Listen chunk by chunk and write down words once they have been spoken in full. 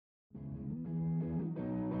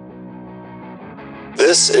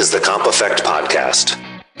This is the Comp Effect Podcast.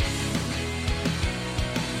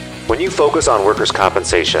 When you focus on workers'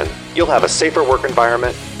 compensation, you'll have a safer work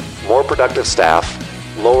environment, more productive staff,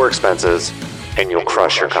 lower expenses, and you'll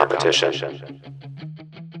crush your competition.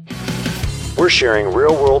 We're sharing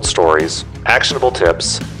real-world stories, actionable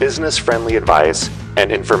tips, business-friendly advice, and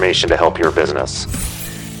information to help your business.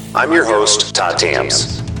 I'm your host, Todd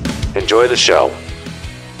Thams. Enjoy the show.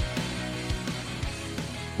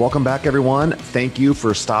 Welcome back, everyone. Thank you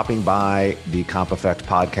for stopping by the Comp Effect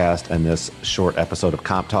Podcast and this short episode of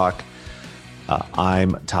Comp Talk.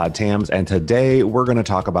 I'm Todd Thams, and today we're going to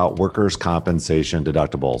talk about workers' compensation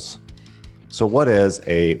deductibles. So what is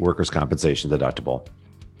a workers' compensation deductible?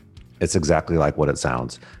 It's exactly like what it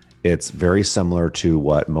sounds. It's very similar to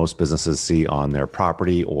what most businesses see on their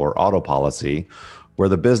property or auto policy, where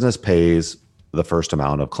the business pays the first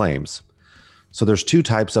amount of claims. So there's two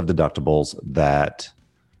types of deductibles that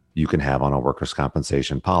you can have on a workers'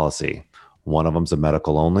 compensation policy. One of them's a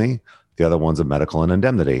medical only, the other one's a medical and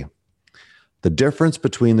indemnity. The difference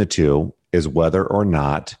between the two is whether or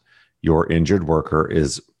not your injured worker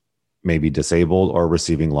is maybe disabled or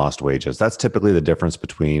receiving lost wages. That's typically the difference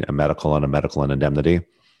between a medical and indemnity.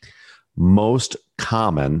 Most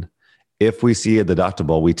common, if we see a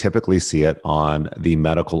deductible, we typically see it on the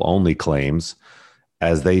medical only claims,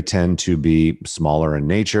 as they tend to be smaller in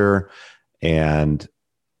nature and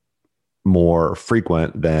more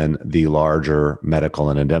frequent than the larger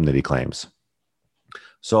medical and indemnity claims.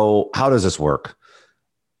 So how does this work?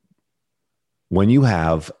 When you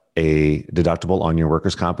have a deductible on your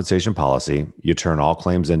workers' compensation policy, you turn all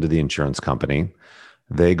claims into the insurance company.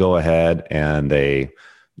 They go ahead and they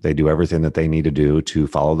do everything that they need to do to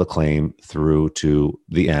follow the claim through to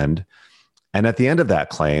the end. And at the end of that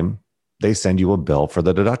claim, they send you a bill for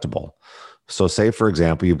the deductible. So say, for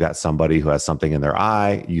example, you've got somebody who has something in their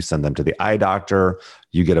eye, you send them to the eye doctor,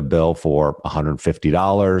 you get a bill for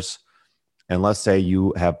 $150. And let's say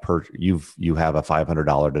you have a $500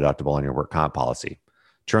 deductible on your work comp policy.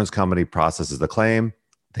 Insurance company processes the claim,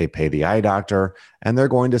 they pay the eye doctor, and they're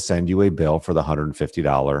going to send you a bill for the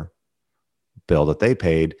 $150 bill that they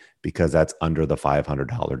paid because that's under the $500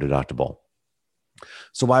 deductible.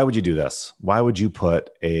 So why would you do this? Why would you put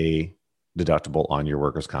a deductible on your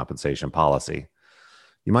workers' compensation policy?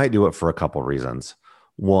 You might do it for a couple reasons.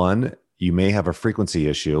 One, you may have a frequency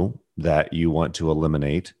issue that you want to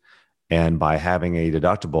eliminate. And by having a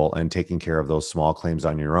deductible and taking care of those small claims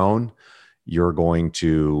on your own, you're going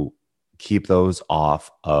to keep those off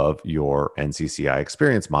of your NCCI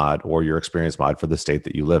experience mod or your experience mod for the state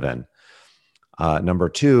that you live in. Number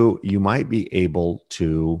two, you might be able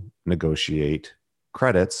to negotiate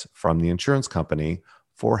credits from the insurance company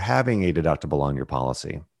for having a deductible on your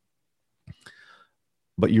policy.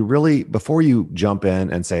 But you really, before you jump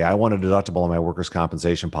in and say, I want a deductible on my workers'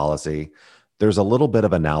 compensation policy, there's a little bit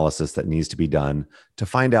of analysis that needs to be done to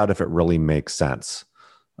find out if it really makes sense.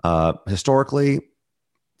 Historically,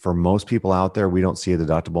 for most people out there, we don't see a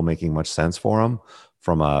deductible making much sense for them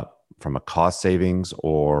from a cost savings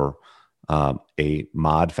or a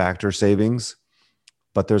mod factor savings.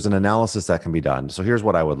 But there's an analysis that can be done. So here's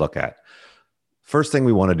what I would look at. First thing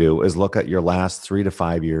we want to do is look at your last 3 to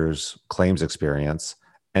 5 years claims experience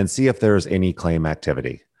and see if there's any claim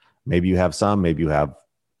activity. Maybe you have some, maybe you have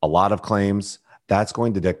a lot of claims. That's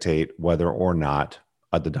going to dictate whether or not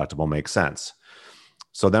a deductible makes sense.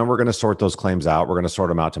 So then we're going to sort those claims out. We're going to sort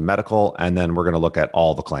them out to medical, and then we're going to look at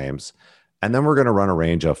all the claims. And then we're going to run a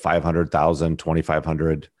range of $500,000,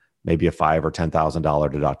 $2,500, maybe a $5,000 or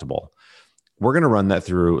 $10,000 deductible. We're going to run that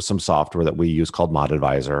through some software that we use called Mod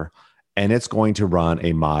Advisor, and it's going to run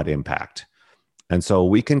a mod impact. And so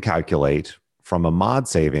we can calculate from a mod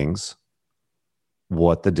savings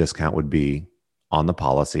what the discount would be on the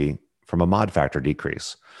policy from a mod factor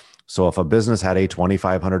decrease. So if a business had a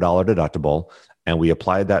 $2,500 deductible and we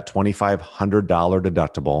applied that $2,500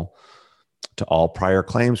 deductible to all prior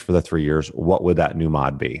claims for the 3 years, what would that new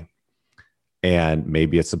mod be? And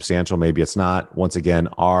maybe it's substantial, maybe it's not. Once again,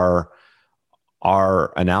 our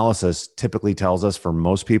analysis typically tells us for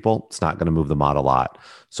most people, it's not going to move the mod a lot.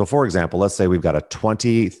 So for example, let's say we've got a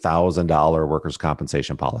 $20,000 workers'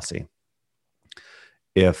 compensation policy.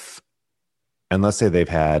 And let's say they've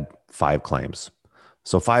had 5 claims.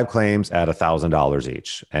 So 5 claims at $1,000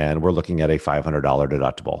 each, and we're looking at a $500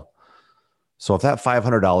 deductible. So if that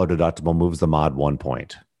 $500 deductible moves the mod 1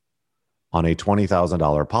 point, on a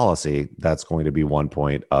 $20,000 policy, that's going to be 1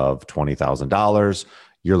 point of $20,000.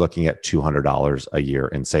 You're looking at $200 a year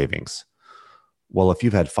in savings. Well, if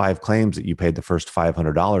you've had 5 claims that you paid the first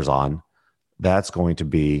 $500 on, that's going to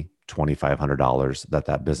be $2,500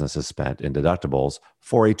 that business has spent in deductibles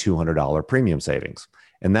for a $200 premium savings.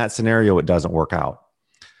 In that scenario, it doesn't work out.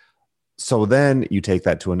 So then you take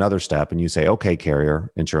that to another step and you say, okay,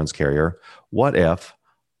 insurance carrier, what if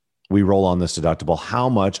we roll on this deductible? How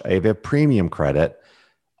much of a premium credit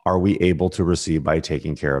are we able to receive by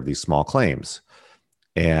taking care of these small claims?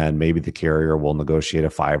 And maybe the carrier will negotiate a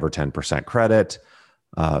 5 or 10% credit.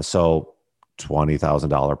 So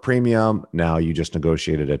 $20,000 premium. Now you just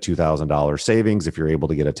negotiated a $2,000 savings if you're able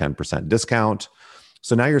to get a 10% discount.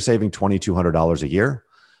 So now you're saving $2,200 a year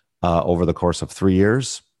over the course of 3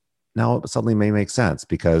 years. Now it suddenly may make sense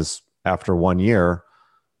because after 1 year,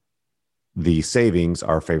 the savings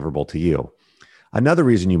are favorable to you. Another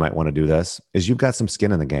reason you might want to do this is you've got some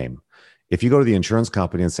skin in the game. If you go to the insurance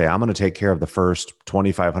company and say, I'm going to take care of the first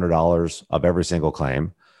 $2,500 of every single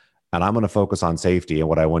claim, and I'm going to focus on safety, and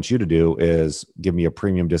what I want you to do is give me a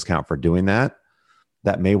premium discount for doing that,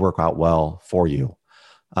 that may work out well for you.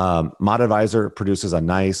 Mod Advisor produces a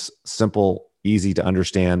nice, simple, easy to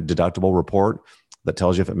understand deductible report that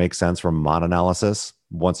tells you if it makes sense from mod analysis.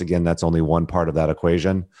 Once again, that's only one part of that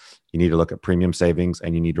equation. You need to look at premium savings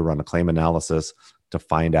and you need to run a claim analysis to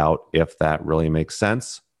find out if that really makes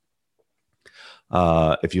sense.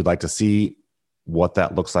 If you'd like to see what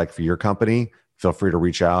that looks like for your company, feel free to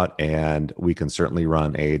reach out and we can certainly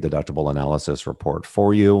run a deductible analysis report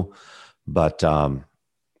for you. But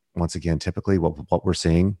once again, typically what we're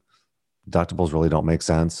seeing, deductibles really don't make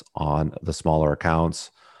sense on the smaller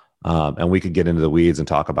accounts. And we could get into the weeds and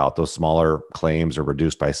talk about those smaller claims are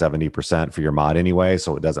reduced by 70% for your mod anyway,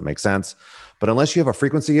 so it doesn't make sense. But unless you have a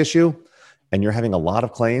frequency issue and you're having a lot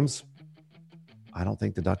of claims, I don't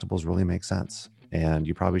think deductibles really make sense. And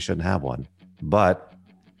you probably shouldn't have one. But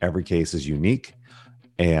every case is unique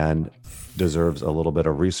and deserves a little bit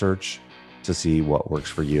of research to see what works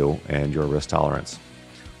for you and your risk tolerance.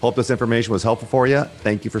 Hope this information was helpful for you.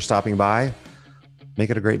 Thank you for stopping by. Make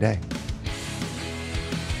it a great day.